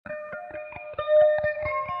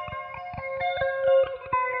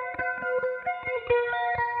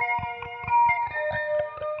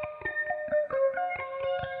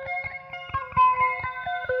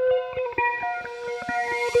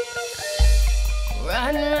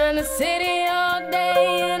Riding around the city all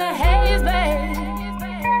day in a haze, babe.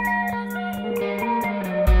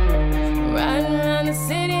 Riding around the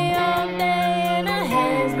city all day in a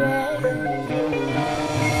haze, babe.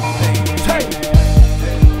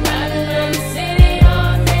 Riding around the city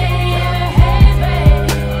all day in a haze, babe.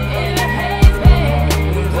 In a haze, babe.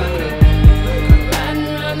 Riding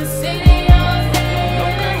around the city all day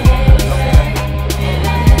in a haze, babe. In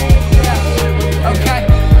a haze, babe. Okay.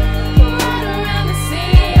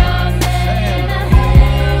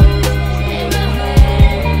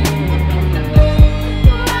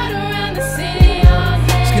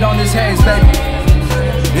 On this Haze, baby.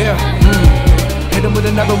 Yeah. Hit him with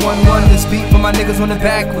another 1-1. This beat for my niggas on the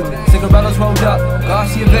back with it. Cigarettos rolled up,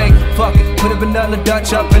 Garcia vague. Fuck it. Put a vanilla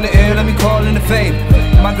Dutch up in the air. Let me call in the fade.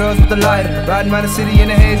 My girls with the lighter, riding around the city in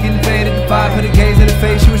the haze, getting faded. The fire put a gaze in the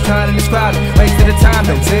face. She was trying to describe it. Wasted the time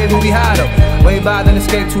though. Say it when we hide though. Way by then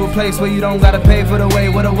escape to a place where you don't gotta pay for the way.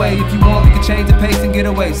 What a way. If you want, we can change the pace and get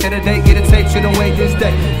away. Set a date, get a tape. Shouldn't wait this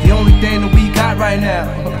day. The only thing that we got right now,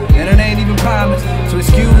 and it ain't even promised. So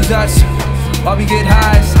excuse us while we get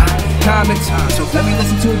highs, comments. So let me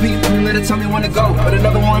listen to a beat, let me let it tell me when to go. Put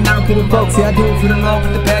another one out to the folks. See, I do it for the low,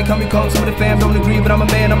 but the bag coming cold. Some of the fam don't agree, but I'm a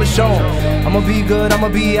man, I'ma show 'em. I'ma be good, I'ma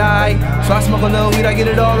be alright. So I smoke a little weed, I get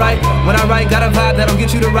it alright. When I write, got a vibe that'll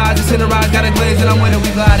get you to rise. Just in the rise, got a glaze, and I'm winning.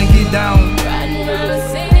 We glide and get down. Riding around the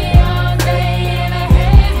city all day in a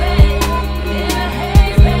haze, babe. In a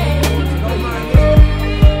haze, babe.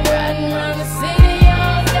 Riding around the city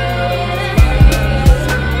all day in a haze.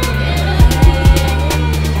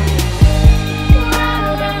 Riding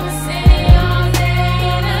around the city all day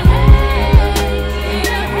in a haze. In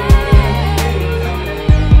a haze.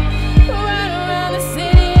 Riding around the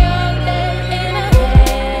city all day in a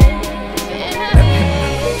haze.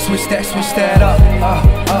 Switch that up,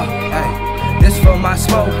 ay. This for my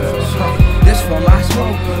smokers, this for my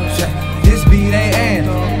smokers. This beat ain't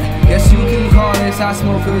anthem. Guess you can call this our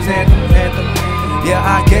smokers anthem. Yeah,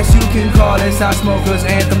 I guess you can call this our smokers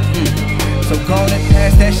anthem. So go and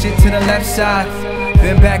pass that shit to the left side.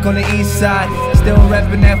 Been back on the east side, still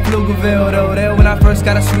reppin' that Pflugerville though. There when I first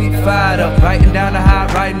got a sweet fired up, writing down the high,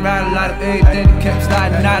 writing around a lot of everything. Kept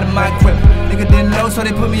sliding out of my grip. Nigga didn't know, so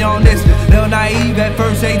they put me on this. Little naive at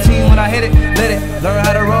first 18 when I hit it, lit it. Learned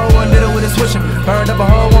how to roll one, did it with a swisher. Burned up a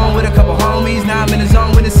whole one with a couple homies. Now I'm in the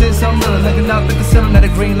zone with it since I'm little. Looking up at the ceiling at a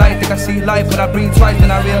green light. Think I see life, but I breathe twice. Then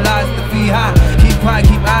I realize the fee high. Keep quiet,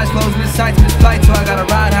 keep eyes closed, miss sights, miss flight. So I gotta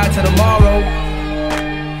ride high till tomorrow.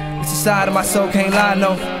 It's the side of my soul, can't lie,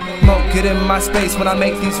 no. Mo, get in my space when I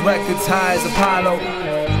make these records high as Apollo.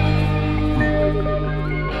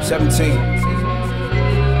 17.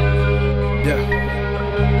 Yeah.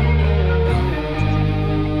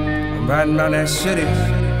 I'm riding around that city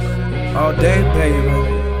all day, baby.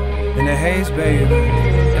 In the haze, baby.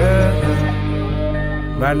 Yeah.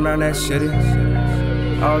 Riding around that city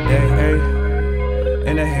all day, hey.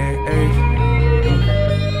 In the haze.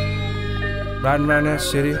 Riding around that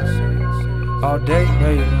city all day,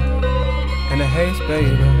 baby. In the haze,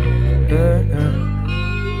 baby. Yeah.